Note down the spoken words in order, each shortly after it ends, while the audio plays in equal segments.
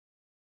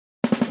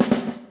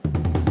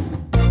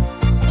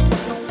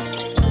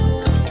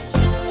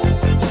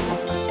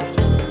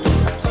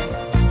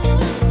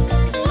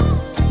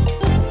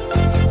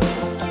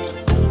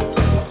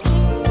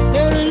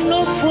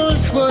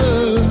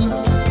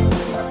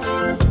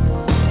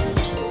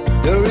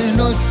is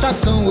no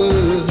second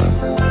word.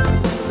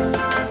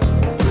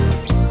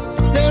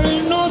 There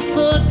is no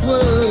third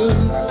word.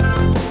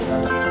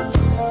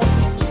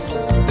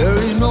 There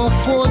is no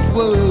fourth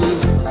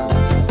word.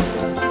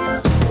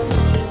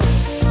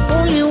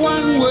 Only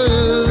one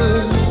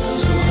word.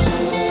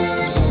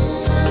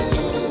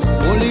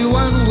 Only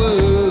one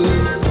word.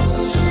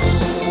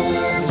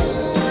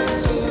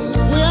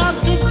 We have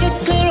to take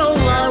care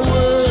of our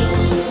word.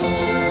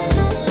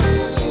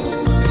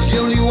 It's the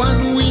only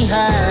one we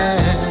have.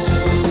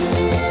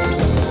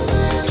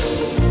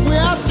 We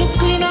have to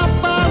clean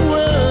up our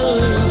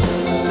word.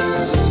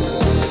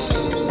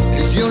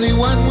 It's the only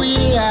one we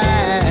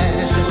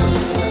have.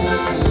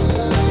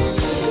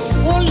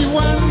 Only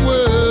one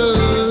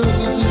word.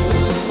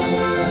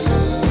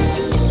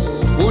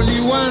 Only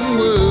one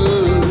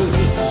word.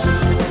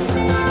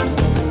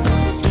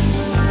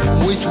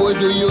 Which word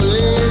do you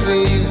live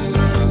in?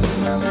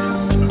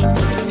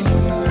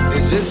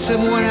 Is it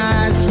someone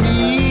as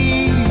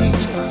me?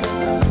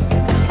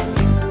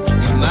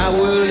 In my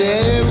world,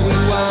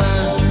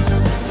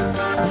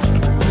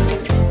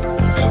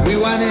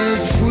 everyone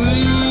is free.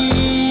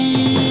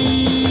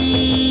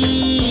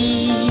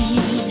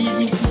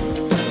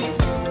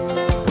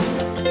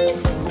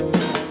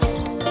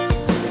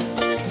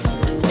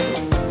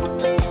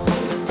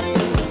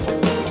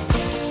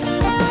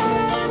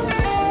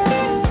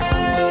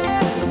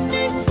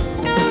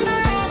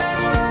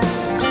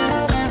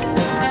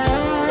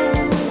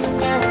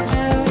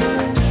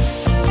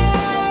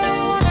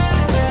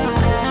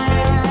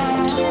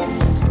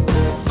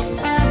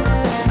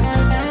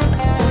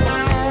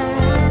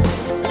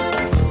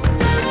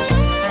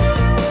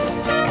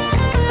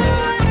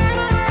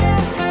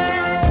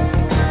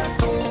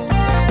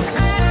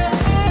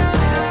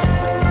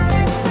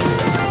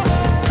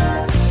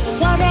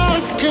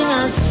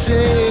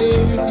 Say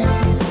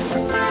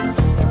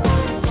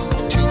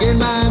to get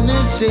my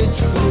message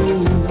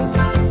through,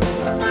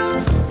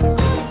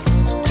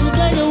 to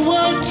get the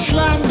world to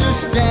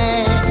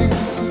understand.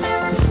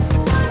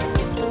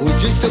 We're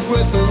just a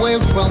breath away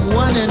from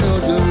one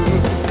another.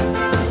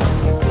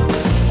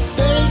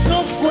 There is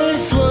no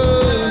first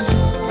word.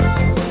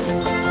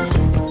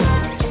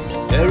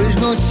 There is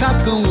no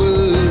second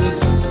word.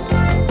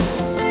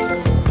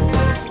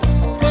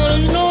 There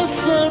is no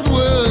third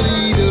word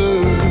either.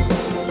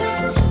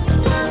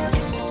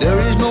 There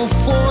is no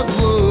fourth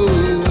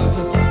word.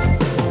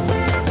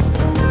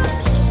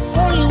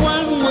 Only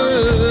one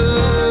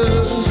word.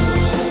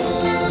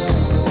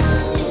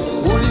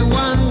 Only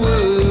one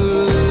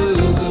word.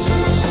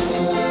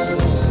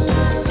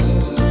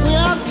 We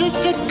have to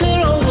take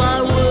care of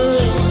our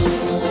word.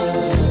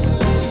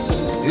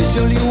 It's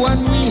only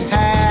one we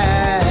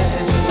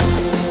have.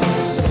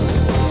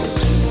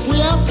 We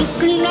have to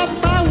clean up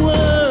our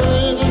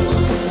word.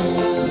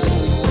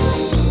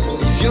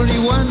 It's the only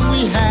one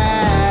we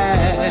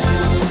have.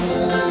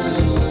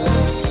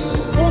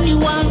 Only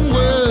one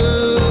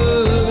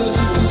word.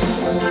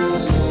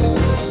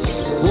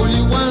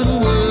 Only one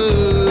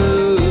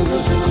word.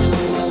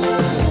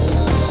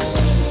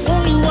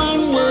 Only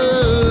one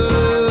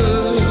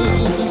word.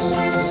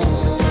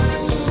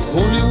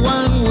 Only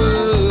one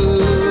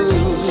word.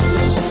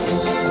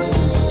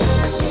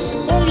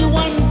 Only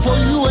one for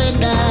you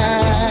and I.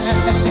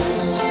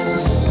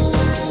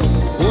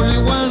 Only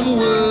one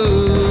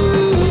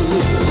word.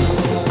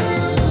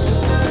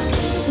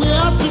 We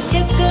have to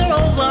take care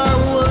of our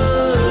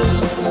word.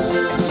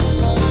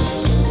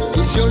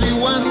 It's the only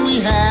one we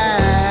have.